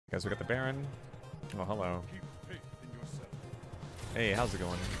Guys, we got the Baron. Oh, hello. Hey, how's it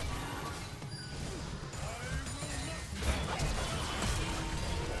going?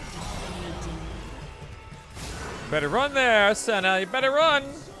 Better run there, Senna. You better run.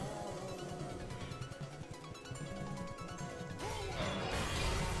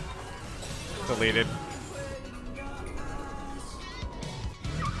 Deleted.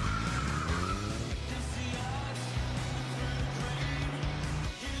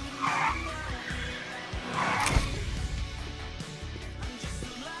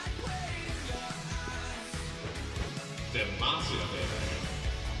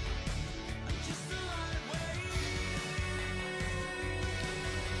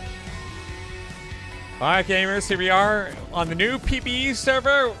 Alright, gamers, here we are on the new PBE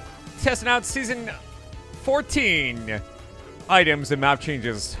server, testing out Season 14 items and map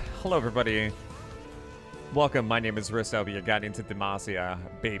changes. Hello, everybody. Welcome, my name is RISTE. I'll be your guide into Demacia,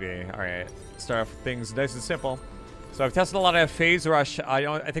 baby. Alright, start off with things nice and simple. So I've tested a lot of Phase Rush.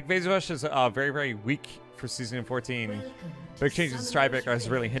 I think Phase Rush is very, very weak for Season 14. Big changes in Strike has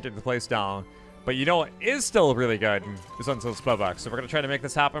really hindered the playstyle. But you know what is still really good is Until Spellbox. So we're going to try to make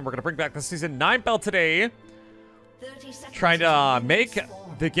this happen. We're going to bring back the Season 9 belt today. Trying to make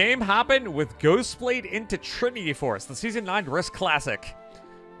the game happen with Ghostblade into Trinity Force. The Season 9 RISTE Classic.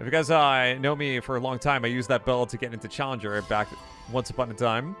 If you guys know me for a long time, I used that build to get into Challenger back once upon a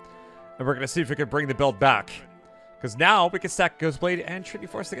time. And we're going to see if we can bring the build back. Because now we can stack Ghostblade and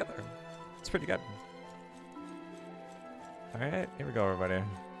Trinity Force together. It's pretty good. Alright, here we go, everybody.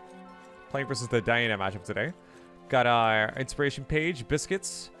 Playing versus the Diana matchup today. Got our Inspiration Page,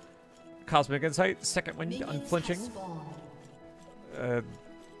 Biscuits, Cosmic Insight, Second Wind, Unflinching.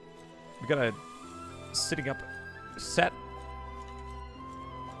 We got a Sitting Up set.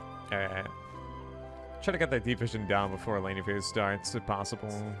 Alright. Try to get that deep vision down before laning phase starts, if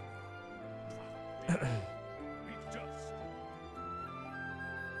possible.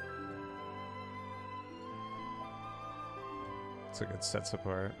 It's a good set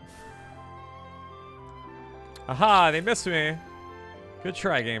support. Aha, they missed me. Good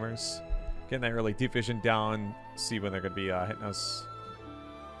try, gamers. Getting that early deep vision down. See when they're going to be hitting us.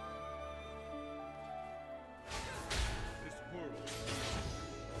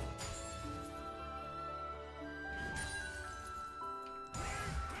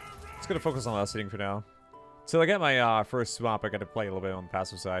 Just going to focus on last hitting for now. Till I get my first swap, I got to play a little bit on the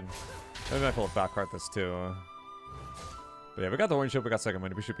passive side. I might pull back card this too. But yeah, we got the orange shield, we got second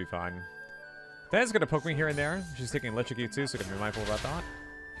wind. We should be fine. Diana's gonna poke me here and there. She's taking electrocute too, so gotta be mindful about that.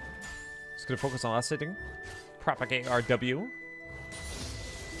 Just gonna focus on last hitting. Propagate RW.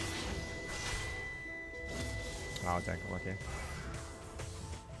 Oh, dang, lucky.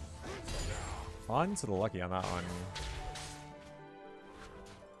 On to the lucky on that one.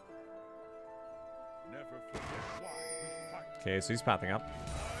 Okay, so he's pathing up.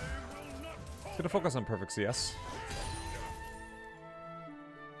 He's gonna focus on perfect CS.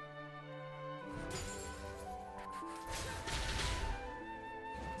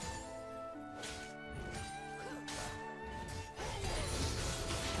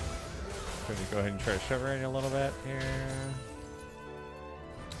 Go ahead and try to shove her in a little bit here.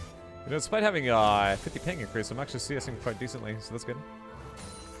 You know, despite having 50 ping increase, I'm actually CSing quite decently, so that's good.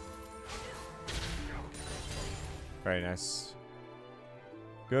 Very nice.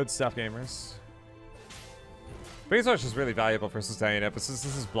 Good stuff, gamers. Phase Rush is really valuable for Diana, but since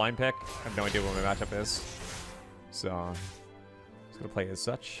this is blind pick, I have no idea what my matchup is. So, I'm just gonna play as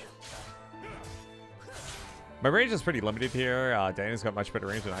such. My range is pretty limited here. Diana's got much better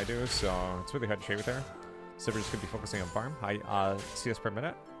range than I do, so it's really hard to trade with her. So we're just going to be focusing on farm. High CS per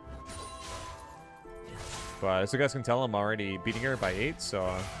minute. But as you guys can tell, I'm already beating her by 8,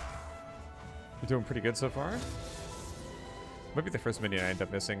 so we're doing pretty good so far. Might be the first minion I end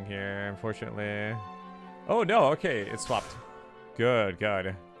up missing here, unfortunately. Oh, no, okay, it swapped. Good,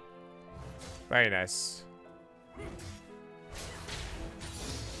 good. Very nice.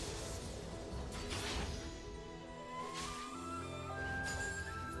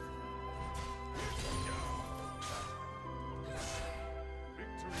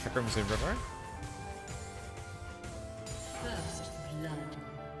 Crimson River. First blood.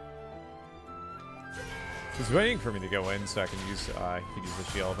 He's waiting for me to go in so I can use the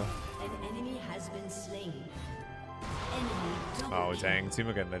shield. An enemy has been slain. Oh dang,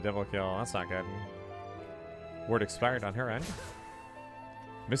 Tuma getting the double kill. That's not good. Ward expired on her end.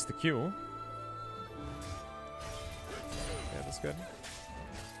 Missed the Q. Yeah, that's good.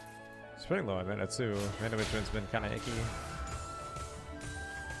 It's pretty low on mana too. Mana management's been kind of icky.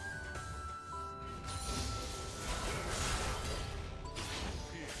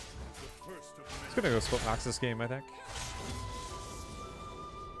 It's gonna go split max this game, I think.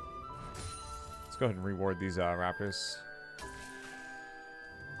 Let's go ahead and reward these raptors.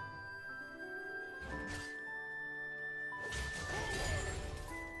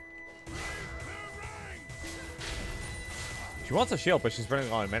 She wants a shield, but she's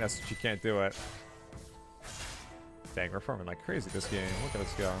running on a menace, so she can't do it. Dang, we're farming like crazy this game. Look at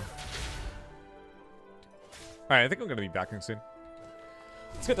us go. Alright, I think I'm going to be backing soon.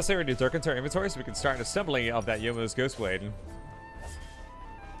 Let's get this area to dark into our inventory so we can start an assembly of that Yomo's Ghostblade.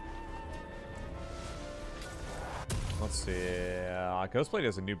 Let's see. Ghostblade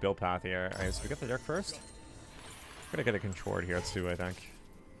has a new build path here. Alright, so we got the dark first. We're going to get a controlled here too, I think.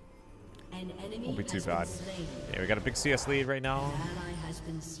 Won't be too bad. Yeah, we got a big CS lead right now. An ally has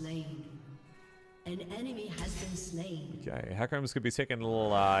been slain. An enemy has been slain. Okay, Hackrams could be taking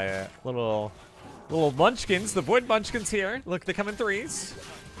little munchkins. The void munchkins here. Look, they come in threes.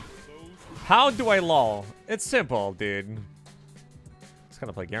 How do I lull? It's simple, dude. Just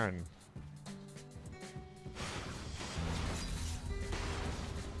gotta play Garen.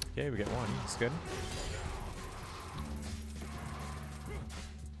 Okay, we get one. That's good.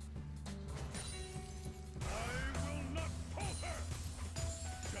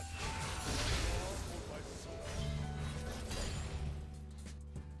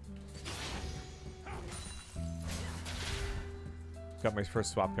 Got my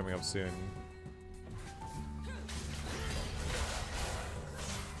first swap coming up soon.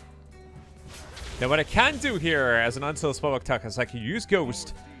 Now what I can do here as an unsold spellbook tech is I can use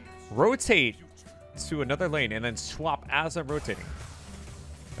Ghost, rotate to another lane, and then swap as I'm rotating.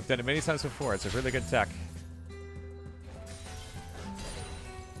 I've done it many times before. It's a really good tech.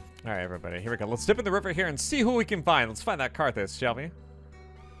 Alright, everybody. Here we go. Let's dip in the river here and see who we can find. Let's find that Karthus, shall we?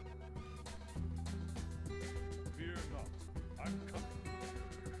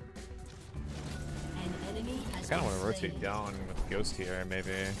 I kind of want to rotate down with Ghost here,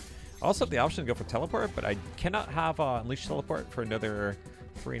 maybe. I also have the option to go for teleport, but I cannot have Unleash teleport for another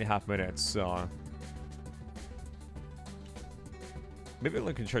 3.5 minutes, so... Maybe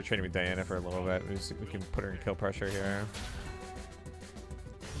we can try training with Diana for a little bit. We can put her in kill pressure here.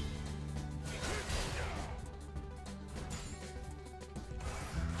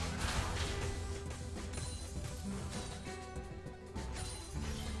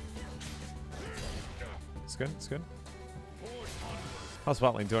 It's good, it's good. How's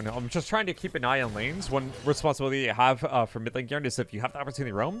bot lane doing? I'm just trying to keep an eye on lanes. One responsibility I have for mid lane Garen is if you have the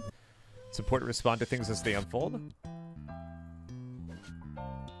opportunity to roam, support and respond to things as they unfold.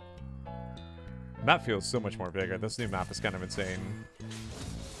 Map feels so much more bigger. This new map is kind of insane.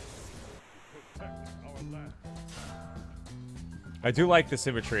 I do like the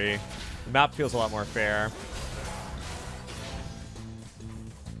symmetry. The map feels a lot more fair.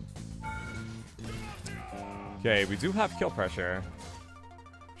 Okay, we do have kill pressure.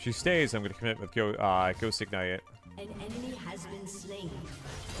 If she stays, I'm going to commit with Ghost Ignite. An enemy has been slain.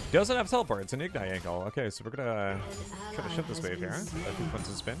 Doesn't have teleport. It's an Ignite angle. Okay, so we're going to try to shift this wave here. I think once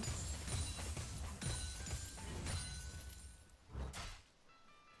it's spin.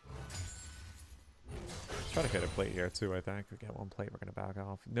 Let's try to get a plate here too, I think. We get one plate, we're going to back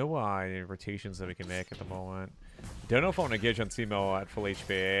off. No rotations that we can make at the moment. Don't know if I want to engage on Teemo at full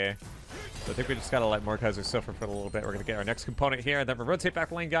HP. So I think we just got to let Mordekaiser suffer for a little bit. We're going to get our next component here, and then we'll rotate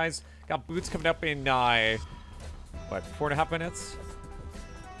back lane, guys. Got boots coming up in, what, 4.5 minutes?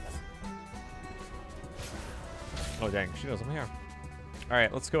 Oh, dang. She knows I'm here. All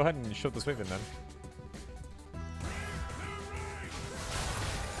right, let's go ahead and show this wave in then.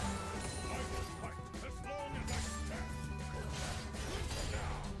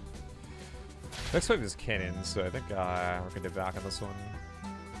 Next wave is cannon, so I think we're going to get back on this one.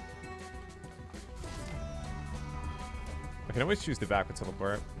 I can always choose the back with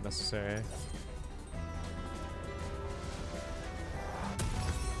teleport if necessary.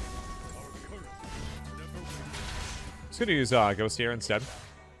 Just going to use Ghost here instead.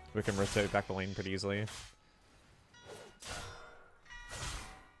 We can rotate back the lane pretty easily.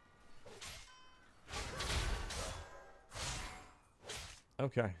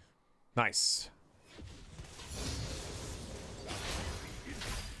 Okay. Nice.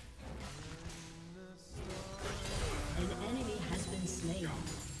 An enemy has been slain.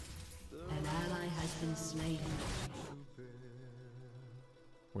 An ally has been slain.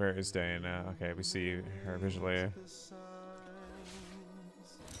 Where is Diana? Okay, we see her visually.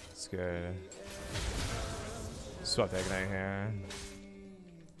 It's good. Swap the Ignite here.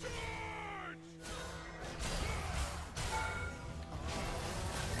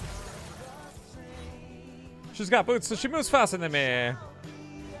 She's got boots, so she moves faster than me.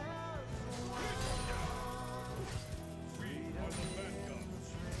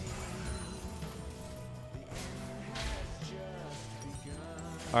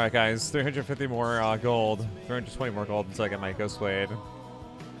 Alright, guys. 350 more gold. 320 more gold until I get my Ghost Blade.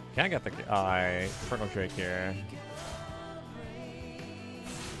 Can I get the Infernal Drake here?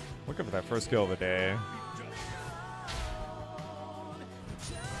 Looking for that first kill of the day.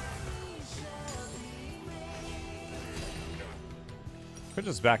 Could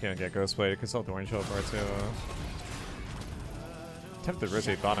just back in and get Ghost Blade. Could sell the orange shield bar too. Tempted to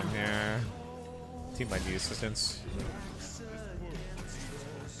rotate bottom here. Team might need assistance.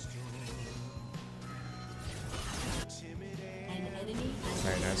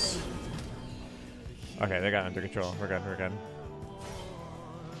 Very nice. Okay, they got under control. We're good, we're good.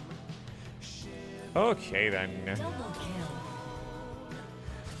 Okay then.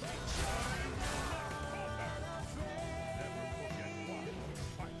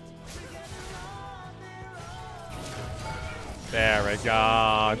 There we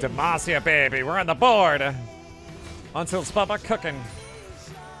go. Demacia, baby. We're on the board. Until it's Bubba cooking.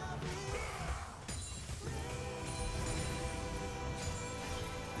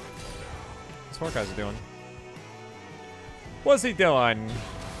 What's guys are doing? What's he doing?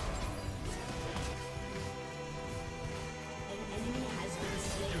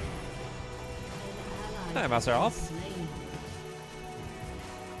 Hey, Master Off.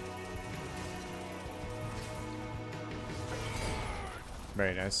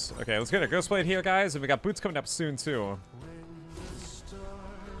 Very nice. Okay, let's get a Ghost Blade here, guys, and we got boots coming up soon too.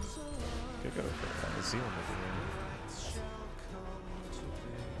 Okay, go for Zeal over here.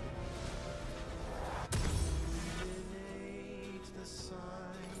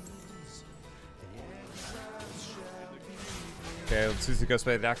 Okay, let's use the Ghost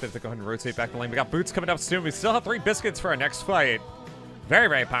Blade active to go ahead and rotate back the lane. We got boots coming up soon. We still have 3 biscuits for our next fight. Very,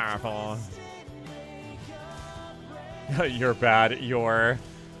 very powerful. You're bad. You're...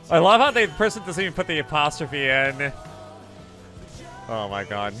 I love how the person doesn't even put the apostrophe in. Oh my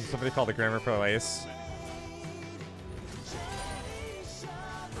god. Somebody called the grammar police.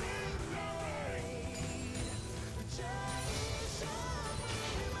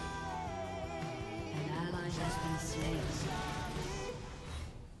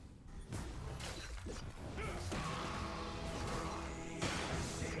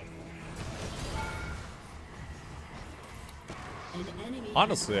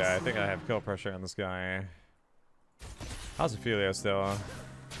 Honestly, I think I have kill pressure on this guy. How's Ophelia still?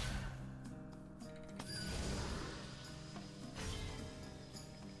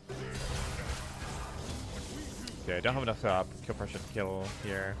 Okay, I don't have enough kill pressure to kill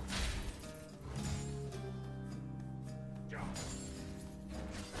here.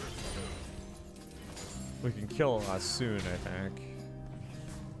 We can kill soon, I think.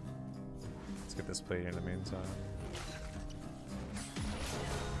 Let's get this plate in the meantime.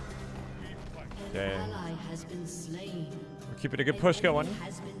 Okay. We're keeping a good push going.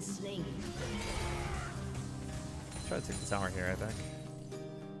 Try to take the tower here, I think.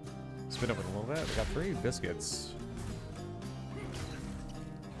 Spin up a little bit. We got 3 biscuits.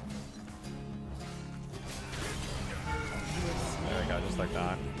 There we go, just like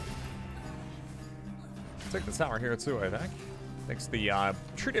that. Take the tower here too, I think. Thanks to the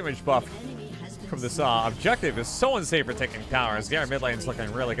true damage buff from this objective is so unsafe for taking towers. Garen mid lane's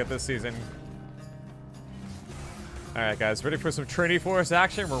looking really good this season. Alright guys, ready for some Trinity Force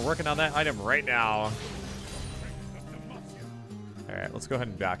action? We're working on that item right now. Alright, let's go ahead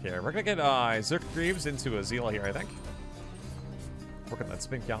and back here. We're gonna get Zerk Greaves into a Zeal here, I think. Working that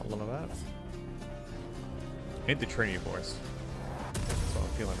spin count a little bit. Into Trinity Force. That's what I'm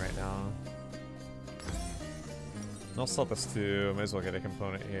feeling right now. I'll sell this too. Might as well get a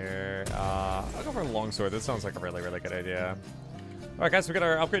component here. I'll go for a longsword. This sounds like a really, really good idea. Alright guys, we got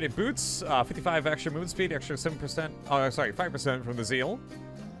our upgraded boots. 55 extra movement speed, extra 7%. Oh, sorry, 5% from the Zeal.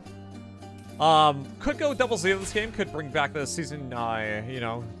 Could go double Zeal this game. Could bring back the season, you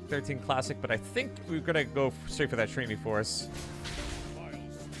know, 13 classic. But I think we're gonna go straight for that Trinity Force.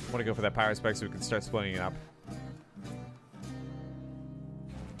 I want to go for that Power Spike so we can start splitting it up.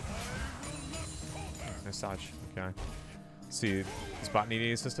 Nice dodge. Okay. Let's see, does bot need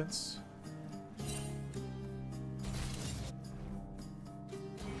any assistance?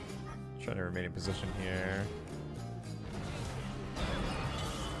 Trying to remain in position here.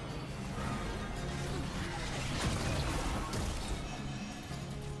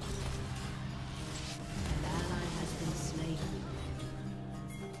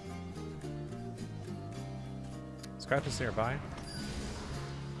 Scratch is nearby.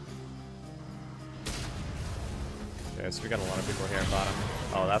 Okay, so we got a lot of people here at bottom.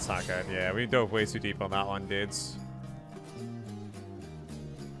 Oh, that's not good. Yeah, we dove way too deep on that one, dudes.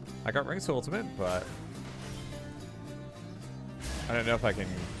 I got Ring's ultimate, but I don't know if I can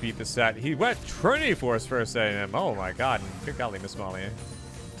beat the set. He went Trinity Force first at him. Oh my god. Good golly, Miss Molly.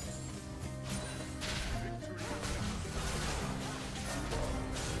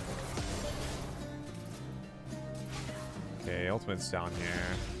 Okay, ultimate's down here.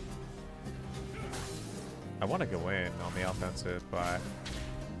 I want to go in on the offensive, but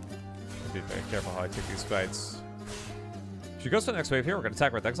I'll be very careful how I take these fights. She goes to the next wave here. We're going to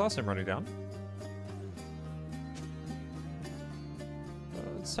attack with Exhaust and run it down.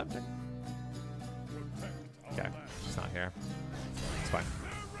 It's tempting. Okay, she's not here. It's fine.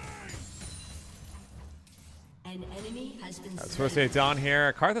 An enemy has been It's supposed to stay down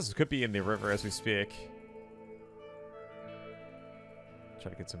here. Karthus could be in the river as we speak.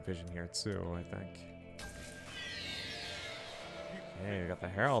 Try to get some vision here too, I think. Okay, we got the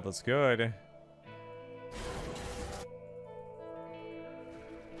Herald. That's good.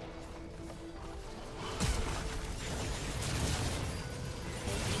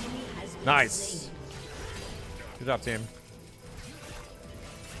 Nice. Good job, team.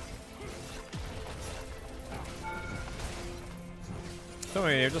 So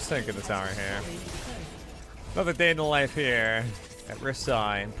you're just taking the tower here. Another day in the life here at RISTE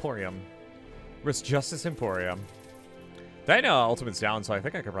Emporium. RISTE Justice Emporium. They know ultimate's down, so I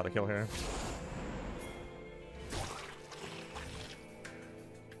think I could probably kill her.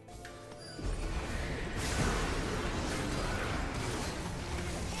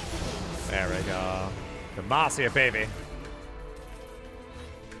 There we go. Demacia, baby.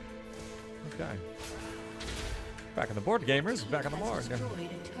 Okay. Back on the board, gamers. Back on the board.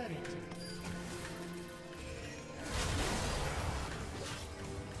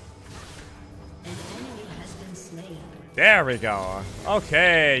 There we go.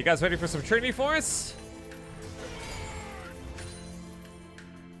 Okay, you guys ready for some Trinity Force?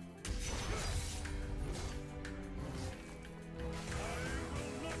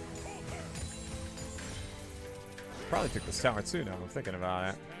 Probably took this tower too now I'm thinking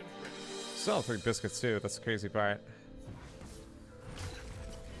about it. Still have 3 biscuits too, that's the crazy part.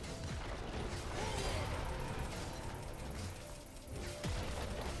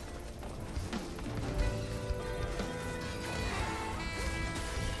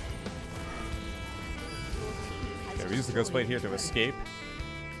 Okay, we use the Ghost Blade here to escape.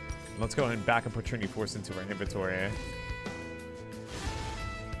 Let's go ahead and back and put Trinity Force into our inventory.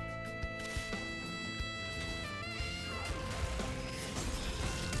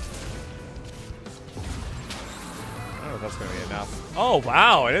 That's gonna be enough. Oh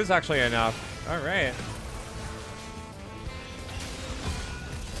wow, it is actually enough. All right.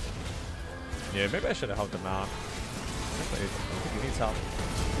 Yeah, maybe I should have helped him out. I think he needs help.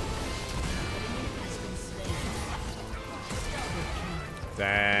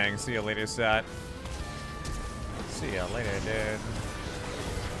 Dang. See you later, set. See ya later, dude.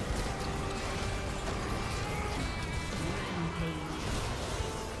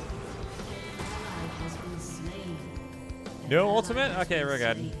 No ultimate? Okay, we're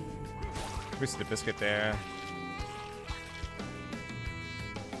good. Boosted a biscuit there.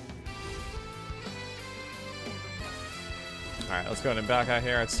 Alright, let's go ahead and back out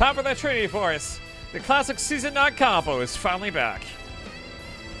here. It's time for that Trinity Force! The classic Season 9 combo is finally back.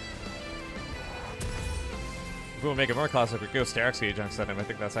 If we'll make it more classic, we go Stark Siege instead of him. I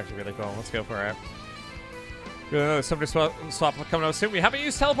think that's actually really cool. Let's go for it. Somebody swap coming out soon. We haven't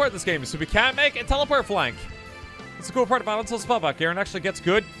used teleport this game, so we can't make a teleport flank. That's the cool part about until Spellbook. Garen actually gets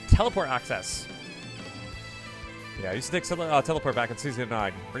good teleport access. Yeah, I used to take teleport back in Season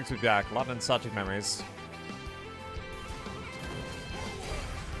 9. Brings me back. A lot of nostalgic memories.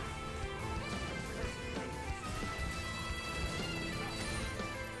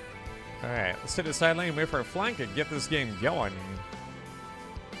 Alright, let's hit the side lane, wait for a flank, and get this game going.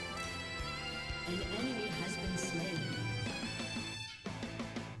 An enemy has been slain.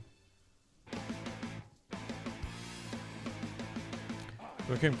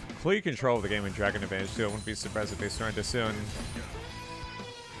 We can complete control of the game in Dragon Advantage too. I wouldn't be surprised if they surrender soon.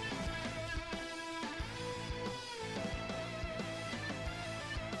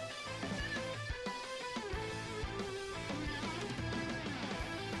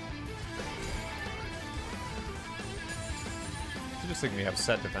 I just think we have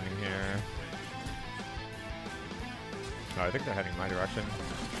set defending here. Oh, I think they're heading my direction.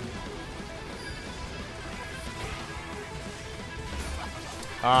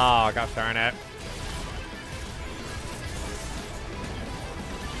 Oh, gosh darn it.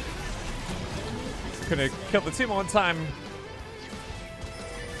 Could've killed the team one time.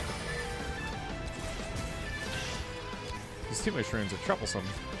 These team mushrooms are troublesome.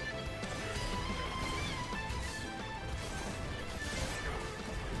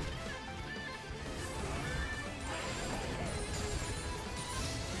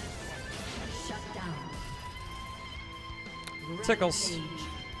 Tickles.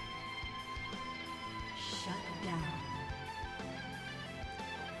 Shut down.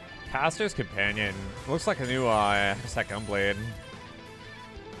 Caster's Companion. Looks like a new second blade.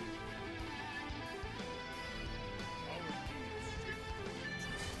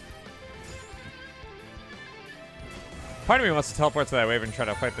 Part of me wants to teleport to that wave and try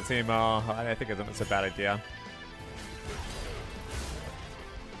to fight the team. I think it's a bad idea.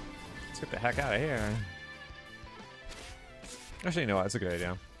 Let's get the heck out of here. Actually, you know what? It's a good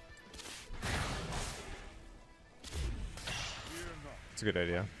idea. It's a good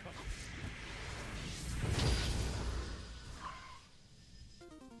idea.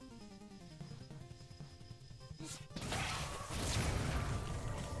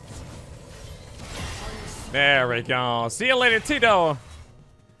 There we go. See you later, Tito.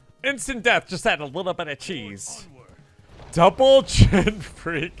 Instant death. Just add a little bit of cheese. Double chin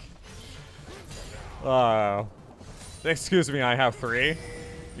freak. Excuse me, I have 3. You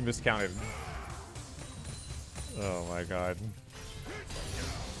miscounted. Oh my god.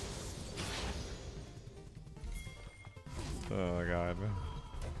 Oh my god.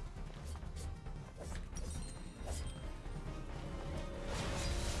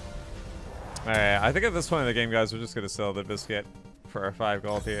 Alright, I think at this point in the game, guys, we're just gonna sell the biscuit for our 5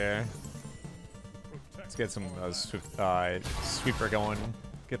 gold here. Let's get some sweeper going.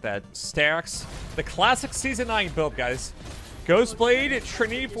 Get that Sterix. The classic Season 9 build, guys. Ghostblade,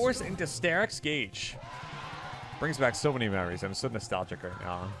 Trinity Force, into Sterix Gauge. Brings back so many memories. I'm so nostalgic right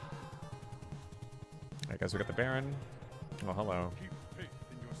now. Alright, guys, we got the Baron. Oh, hello.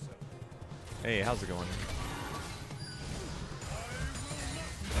 Hey, how's it going?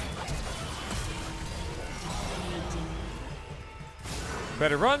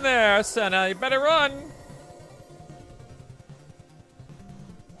 Better run there, Senna. You better run.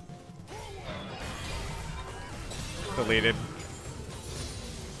 Deleted.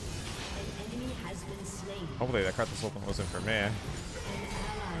 Hopefully that card this open wasn't for me.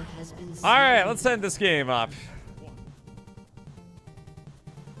 Alright, let's end this game up.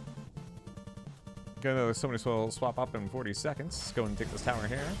 Gonna somebody will swap up in 40 seconds. Let's go and take this tower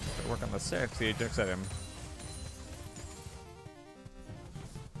here. Work on the 6. The Ajax at him.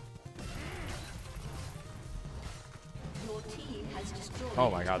 Oh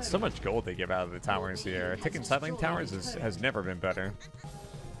my god, so much gold they give out of the towers here. Taking sideline towers has never been better.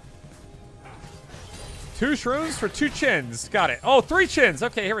 2 shrooms for 2 chins. Got it. Oh, 3 chins.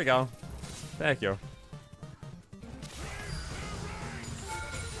 Okay, here we go. Thank you.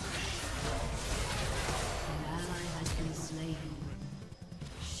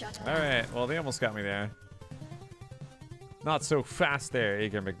 Alright, well, they almost got me there. Not so fast there,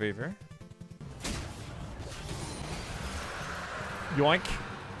 Eager McBeaver. Yoink.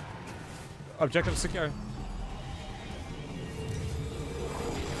 Objective secure.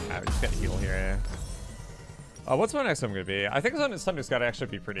 I just gotta heal here. What's my next one gonna be? I think Sunday's gotta actually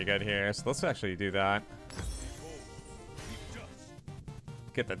be pretty good here, so let's actually do that.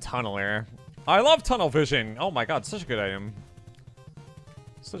 Get the tunneler. I love tunnel vision. Oh my god, such a good item.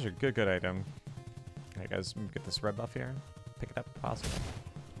 Such a good item. Alright guys, get this red buff here. Pick it up if possible.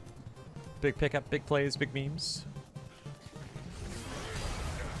 Big pickup, big plays, big memes.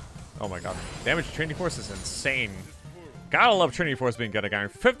 Oh my god. Damage to Trinity Force is insane. Gotta love Trinity Force being good again.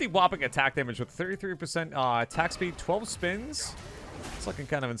 50 whopping attack damage with 33% attack speed, 12 spins. It's looking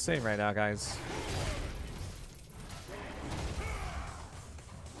kind of insane right now, guys.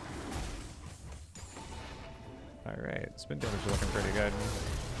 Alright, spin damage is looking pretty good.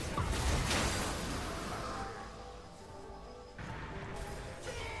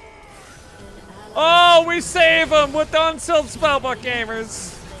 Oh, we save him with the Unsealed Spellbook,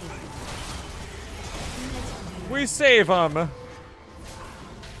 gamers. We save him.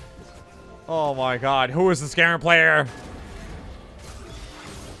 Oh my god, who is this Garen player?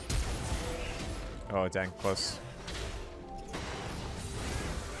 Oh, dang, close.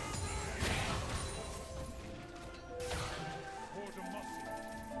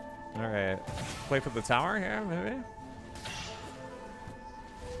 Alright. Play for the tower here, maybe?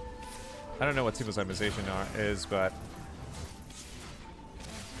 I don't know what Tibo's optimization is, but...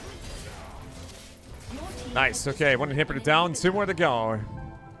 Nice, okay, 1 inhibitor down, 2 more to go.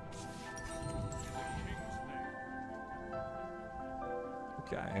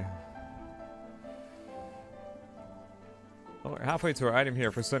 Okay. Well, we're halfway to our item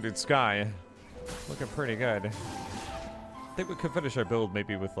here for Sundered Sky. Looking pretty good. I think we could finish our build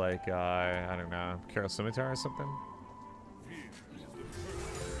maybe with like, I don't know, Carol Scimitar or something.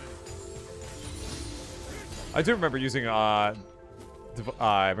 I do remember using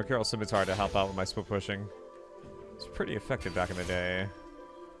Mercurial Scimitar to help out with my split pushing. It's pretty effective back in the day.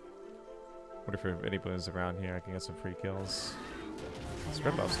 What if anybody's around here? I can get some free kills.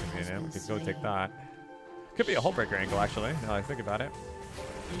 Spread buff's convenient. We could go take that. Could be a hull breaker angle, actually, now that I think about it.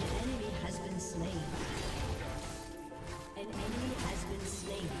 An enemy has been slain. An enemy has been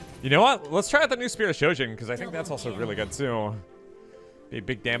slain. You know what? Let's try out the new Spirit of Shojin, because I think that's also really good, too. Be a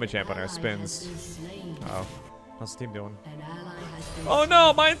big damage amp on our spins. Uh oh. How's the team doing? Oh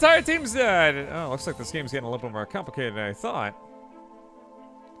no, my entire team's dead! Oh, looks like this game's getting a little bit more complicated than I thought.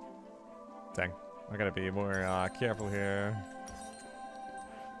 Dang. I gotta be more careful here.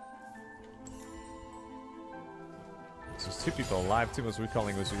 So there's 2 people alive, too, as we're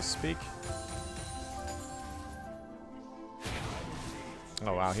calling as we speak.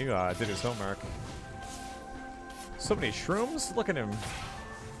 Oh wow, he did his homework. So many shrooms? Look at him.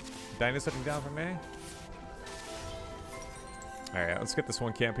 Dinah sitting down for me. Alright, let's get this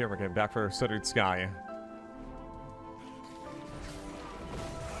one camp here. We're getting back for Suddered Sky.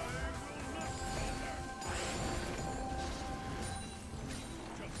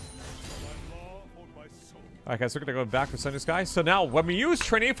 Alright guys, we're gonna go back for Suddered Sky. So now, when we use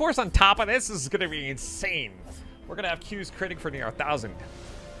Trinity Force on top of this is gonna be insane. We're gonna have Q's critting for near 1,000.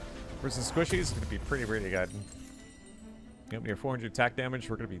 Versus Squishies is gonna be pretty good. Yep, near 400 attack damage.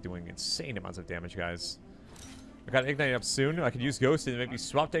 We're gonna be doing insane amounts of damage, guys. I got Ignite up soon. I could use Ghost and maybe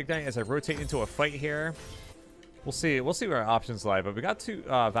swap to Ignite as I rotate into a fight here. We'll see. We'll see where our options lie. But we got 2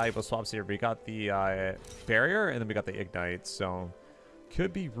 valuable swaps here. We got the Barrier and then we got the Ignite. So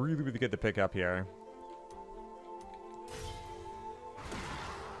could be really good to pick up here.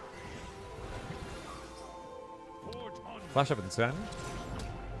 Flash up in 10.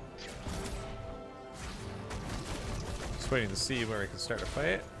 Just waiting to see where we can start a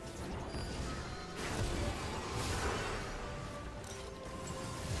fight.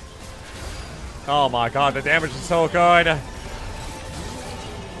 Oh my god, the damage is so good.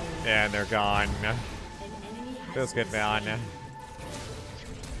 And they're gone. Feels good, man.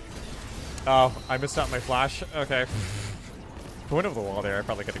 Oh, I missed out my flash. Okay. If I went over the wall there, I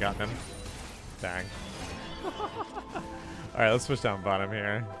probably could have gotten him. Dang. Alright, let's push down bottom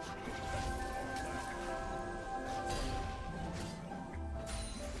here.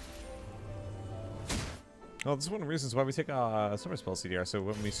 Well, this is one of the reasons why we take a Summer Spell CDR, so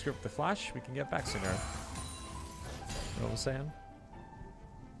when we screw up the flash, we can get back sooner. You know what I'm saying?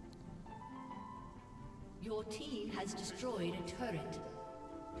 Your team has destroyed a turret.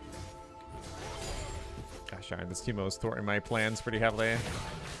 Gosh darn, this Teemo is thwarting my plans pretty heavily.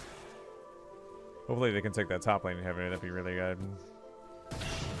 Hopefully they can take that top lane and have it. That'd be really good.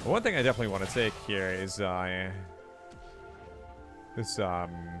 But one thing I definitely want to take here is this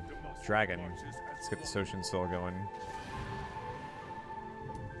dragon. Let's get the Soshin still going.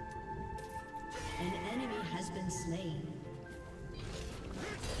 An enemy has been slain.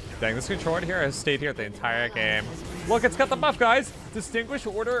 Dang, this controller here has stayed here the entire game. Look, it's got the buff, guys. Distinguished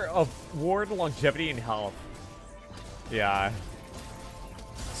Order of Ward, Longevity, and Health. Yeah.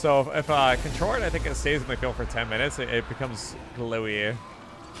 So if controlled, I think it stays in the field for 10 minutes. It becomes glowy.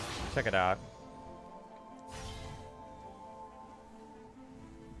 Check it out.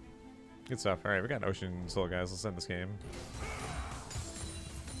 Good stuff. All right, we got Ocean Soul, guys. Let's end this game.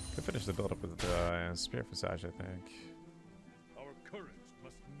 Could finish the build up with the Spirit Visage, I think. Our courage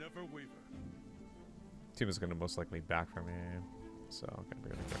must never waver. Team is going to most likely back from me, so I'm going to be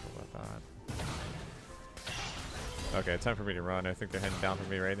really careful about that. Okay, time for me to run. I think they're heading down for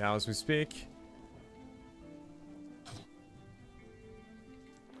me right now as we speak.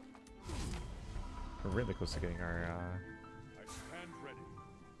 We're really close to getting our. I stand ready.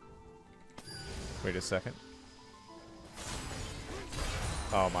 Wait a second.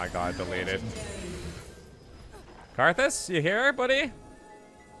 Oh my god, deleted. Karthus, you here, buddy?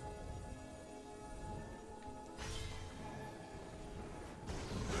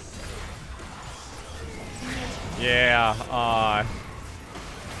 Yeah,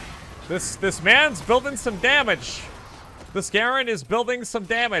 this man's building some damage. This Garen is building some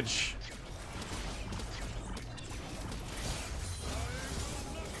damage.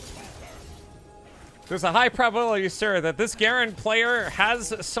 There's a high probability, sir, that this Garen player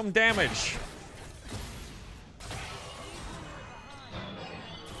has some damage.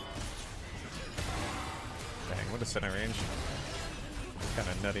 Dang, what a center range. Kind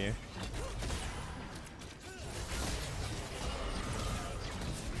of nutty.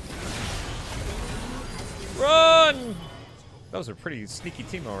 Run! That was a pretty sneaky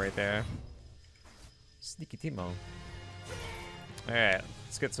Teemo right there. Sneaky Teemo. Alright,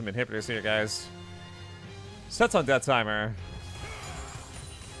 let's get some inhibitors here, guys. Sets on Death Timer.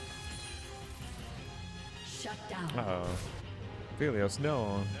 Shut Shut down. Uh-oh. Velios,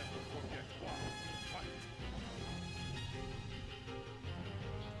 no.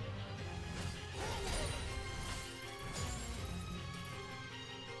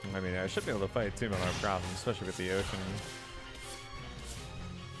 I mean, I should be able to fight too, but no problem, especially with the ocean.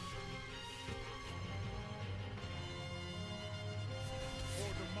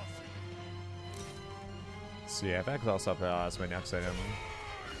 So yeah, back also up as my next item.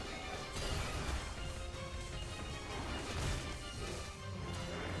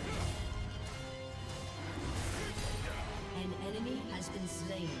 An enemy has been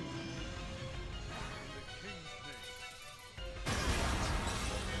slain.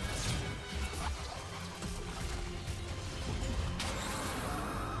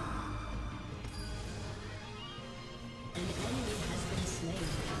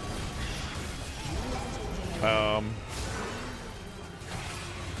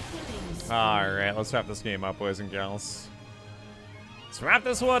 Alright, let's wrap this game up, boys and girls. Let's wrap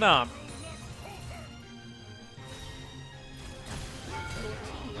this one up.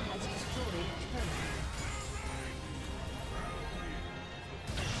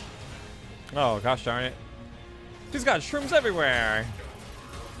 Oh, gosh darn it. He's got shrooms everywhere.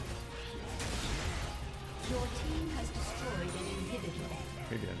 Your team has destroyed an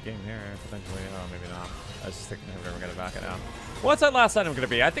inhibitor. Maybe that game here, potentially. Oh, maybe not. I was just thinking if we're going to back it out. What's that last item going to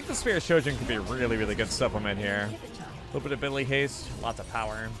be? I think the Sphere of Shojin could be a really, really good supplement here. A little bit of ability haste, lots of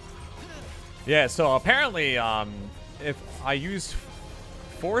power. Yeah, so apparently, if I use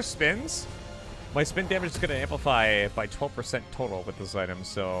 4 spins, my spin damage is going to amplify by 12% total with this item.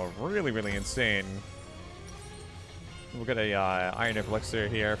 So really, really insane. We'll get a Iron Elixir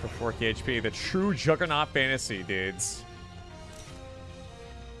here for 4k HP. The true Juggernaut fantasy, dudes.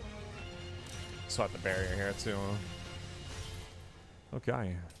 Swap the barrier here, too. Okay.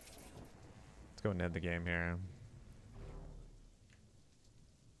 Let's go and end the game here.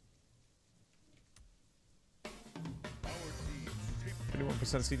 21%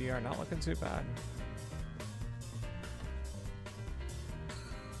 CDR, not looking too bad.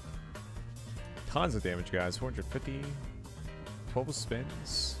 Tons of damage, guys. 450. 12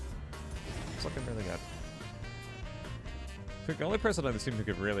 spins. It's looking really good. I think the only person on the team who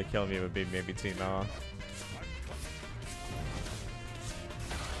could really kill me would be maybe Timo.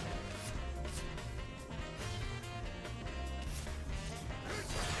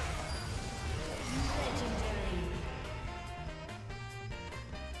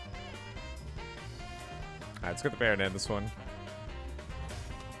 Alright, let's get the Baron in this one.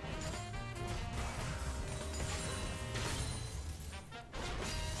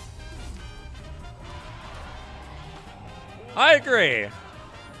 I agree.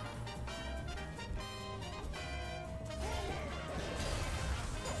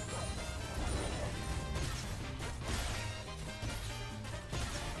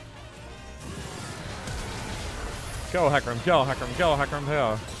 Go Hecarim, go Hecarim, go Hecarim,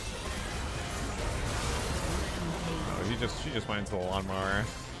 go. Oh, she just went into the lawnmower.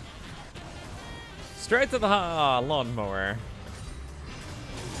 Straight to the lawnmower.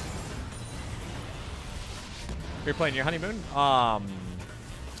 You're playing your honeymoon?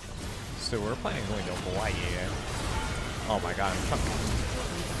 So we're planning going to Hawaii. Oh my god, I'm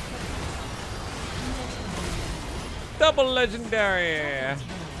double legendary!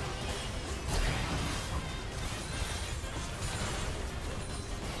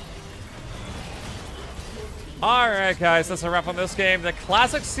 Alright guys, that's a wrap on this game. The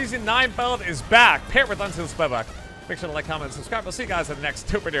classic Season 9 build is back, paired with Unsealed Spellbook. Make sure to like, comment, and subscribe. We'll see you guys in the next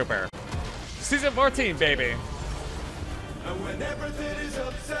Super Duper. Season 14, baby. And when everything is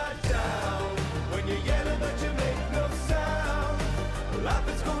upside down, when you're yelling but you make no sound, life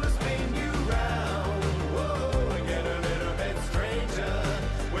is gonna spin you